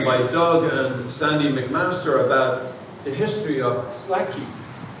By Doug and Sandy McMaster about the history of slackey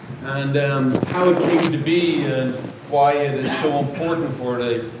and how it came to be and why it is so important for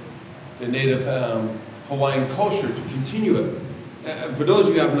the native Hawaiian culture to continue it. For those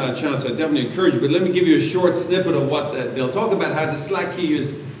of you who haven't had a chance, I definitely encourage you, but let me give you a short snippet of what they'll talk about, how the slackey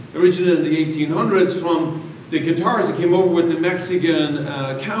is originated in the 1800s from the guitars that came over with the Mexican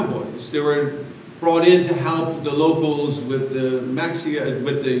cowboys. They were brought in to help the locals with the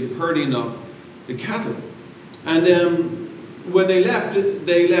herding of the cattle. And when they left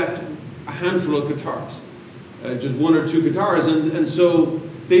a handful of guitars, just one or two guitars, and so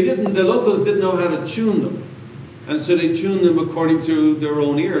the locals didn't know how to tune them. And so they tuned them according to their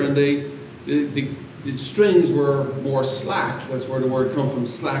own ear, and the strings were more slack. That's where the word comes from,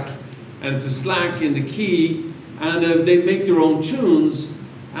 slack. And it's a slack in the key, and they make their own tunes,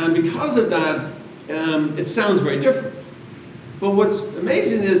 and because of that, it sounds very different. But what's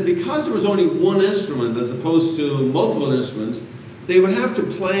amazing is because there was only one instrument as opposed to multiple instruments, they would have to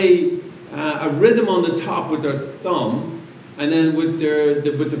play a rhythm on the top with their thumb, and then with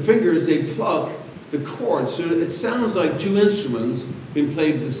the fingers they pluck the chords. So it sounds like two instruments being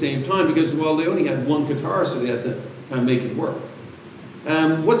played at the same time because, well, they only had one guitar, so they had to kind of make it work.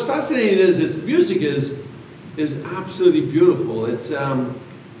 What's fascinating is this music is absolutely beautiful. It's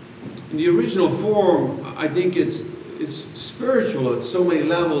in the original form, I think it's spiritual at so many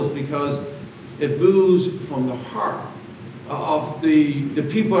levels because it moves from the heart of the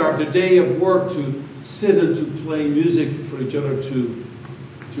people after a day of work to sit and to play music for each other, to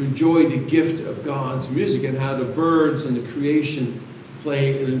enjoy the gift of God's music, and how the birds and the creation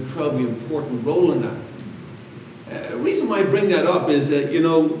play an incredibly important role in that. The reason why I bring that up is that,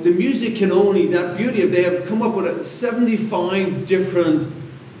 the music can only, that beauty of, they have come up with 75 different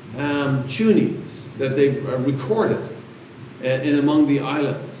tunings that they've recorded in among the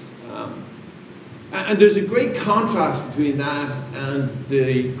islands. And there's a great contrast between that and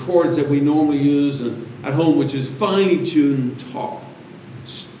the chords that we normally use at home, which is finely tuned top.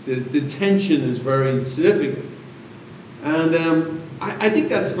 The tension is very significant. And I think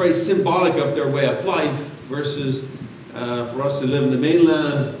that's very symbolic of their way of life versus for us to live in the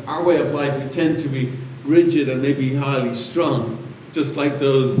mainland. Our way of life, we tend to be rigid and maybe highly strung, just like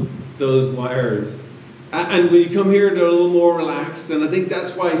those wires. And when you come here, they're a little more relaxed, and I think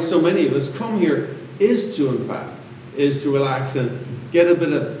that's why so many of us come here, is to relax and get a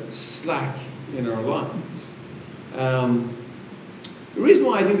bit of slack in our lives. The reason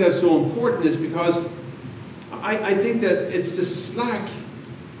why I think that's so important is because I think that it's the slack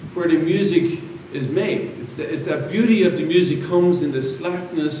where the music is made. It's that beauty of the music comes in the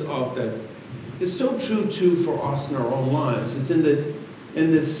slackness of that. It's so true too for us in our own lives. It's in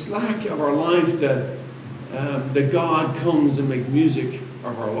the slack of our life that God comes and makes music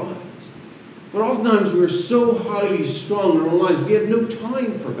of our lives. But oftentimes we're so highly strung in our own lives, we have no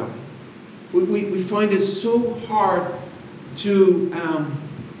time for God. We find it so hard to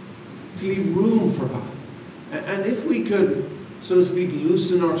leave room for God. And if we could, so to speak,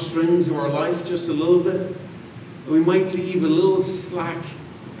 loosen our strings of our life just a little bit, we might leave a little slack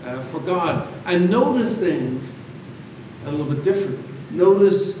for God and notice things a little bit different.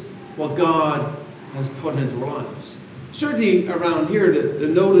 Notice what God has put into our lives. Certainly around here,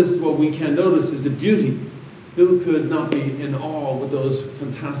 what we can notice is the beauty. Who could not be in awe with those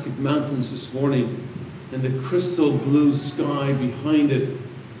fantastic mountains this morning and the crystal blue sky behind it,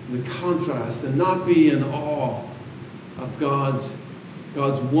 and the contrast, and not be in awe of God's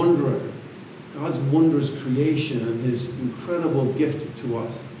wondrous creation and His incredible gift to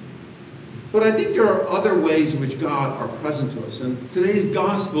us. But I think there are other ways in which God are present to us, and today's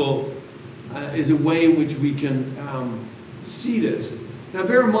gospel is a way in which we can see this. Now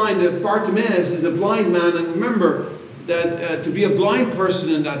bear in mind that Bartimaeus is a blind man, and remember that to be a blind person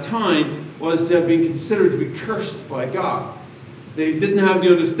in that time was to have been considered to be cursed by God. They didn't have the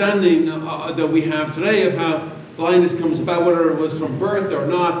understanding that we have today of how blindness comes about, whether it was from birth or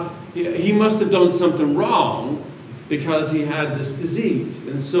not. He must have done something wrong because he had this disease.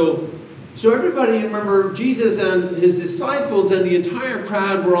 And so everybody, remember, Jesus and his disciples and the entire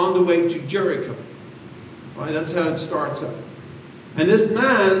crowd were on the way to Jericho. Right? That's how it starts out. And this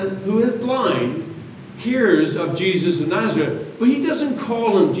man who is blind hears of Jesus of Nazareth, but he doesn't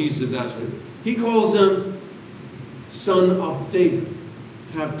call him Jesus of Nazareth. He calls him Son of David.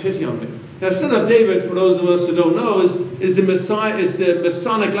 Have pity on me. Now, Son of David, for those of us who don't know, is the Messiah. Is the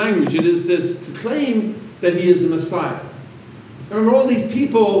Masonic language. It is this claim that he is the Messiah. Remember, all these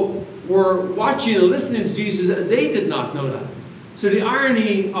people were watching and listening to Jesus, and they did not know that. So the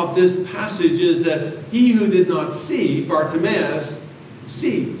irony of this passage is that he who did not see, Bartimaeus,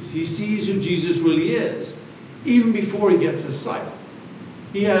 sees. He sees who Jesus really is, even before he gets his sight.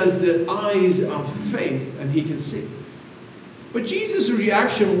 He has the eyes of faith, and he can see. But Jesus'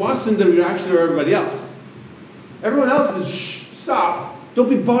 reaction wasn't the reaction of everybody else. Everyone else is, shh, stop, don't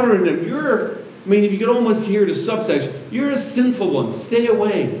be bothering them. If you could almost hear the subtext, you're a sinful one, stay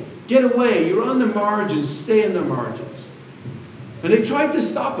away, get away, you're on the margins, stay in the margins. And they tried to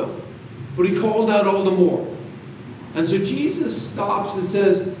stop him, but he called out all the more. And so Jesus stops and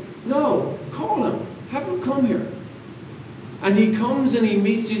says, no, call him, have him come here. And he comes and he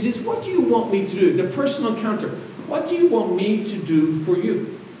meets Jesus. What do you want me to do? The personal encounter. What do you want me to do for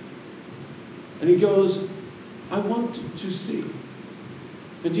you? And he goes, I want to see.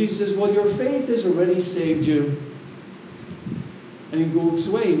 And Jesus says, well, your faith has already saved you. And he goes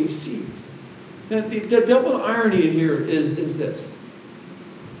away and he sees. Now, the double irony here is this.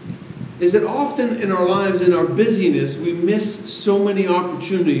 Is that often in our lives, in our busyness, we miss so many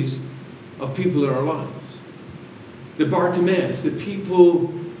opportunities of people in our lives. The Bartimaeus, the people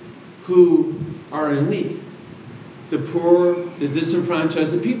who are in need. The poor, the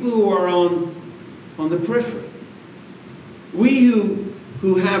disenfranchised, the people who are on the periphery. We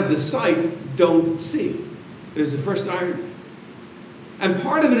who have the sight don't see. There's the first irony. And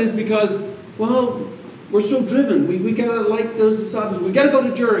part of it is because, well, we're so driven. We gotta, like those disciples, we gotta go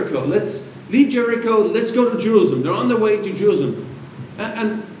to Jericho. Let's leave Jericho, let's go to Jerusalem. They're on their way to Jerusalem.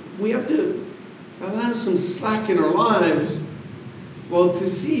 And we have to allow some slack in our lives, well,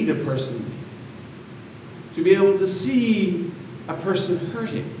 to see the person in need. To be able to see a person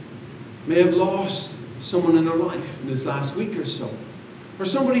hurting. May have lost someone in their life in this last week or so. Or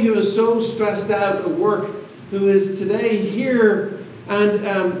somebody who is so stressed out at work, who is today here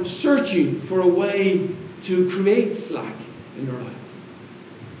and searching for a way to create slack in their life.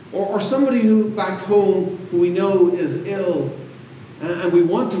 Or somebody who back home who we know is ill and we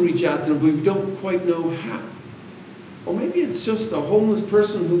want to reach out to them, but we don't quite know how. Or maybe it's just a homeless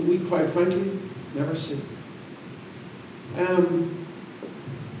person who we quite frankly never see.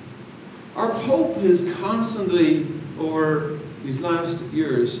 Our Pope has constantly, over these last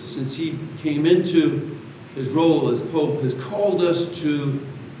years, since he came into his role as Pope, has called us to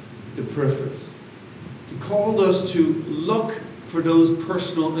the peripheries. He called us to look for those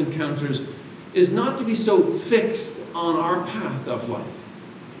personal encounters, is not to be so fixed on our path of life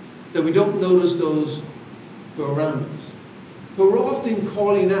that we don't notice those who are around us, who are often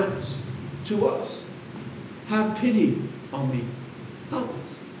calling out to us, have pity on me, help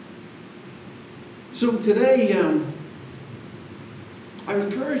us. So today, I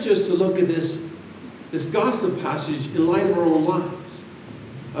encourage us to look at this gospel passage in light of our own lives,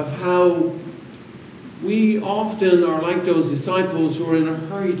 of how we often are like those disciples who are in a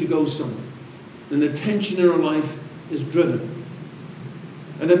hurry to go somewhere, and the tension in our life is driven.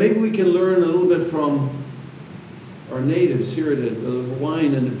 And then maybe we can learn a little bit from our natives here, the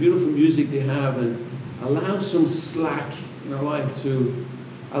Hawaiian and the beautiful music they have, and allow some slack in our life to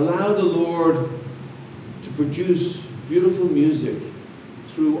allow the Lord to produce beautiful music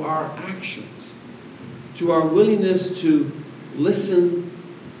through our actions, to our willingness to listen,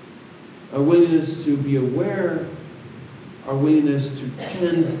 our willingness to be aware, our willingness to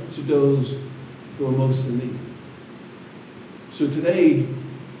tend to those who are most in need. So today,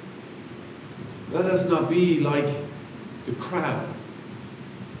 let us not be like the crowd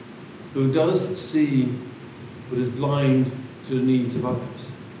who does see but is blind to the needs of others,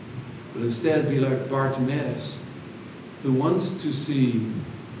 but instead be like Bartimaeus, who wants to see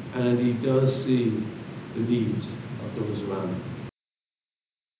and he does see the needs of those around him.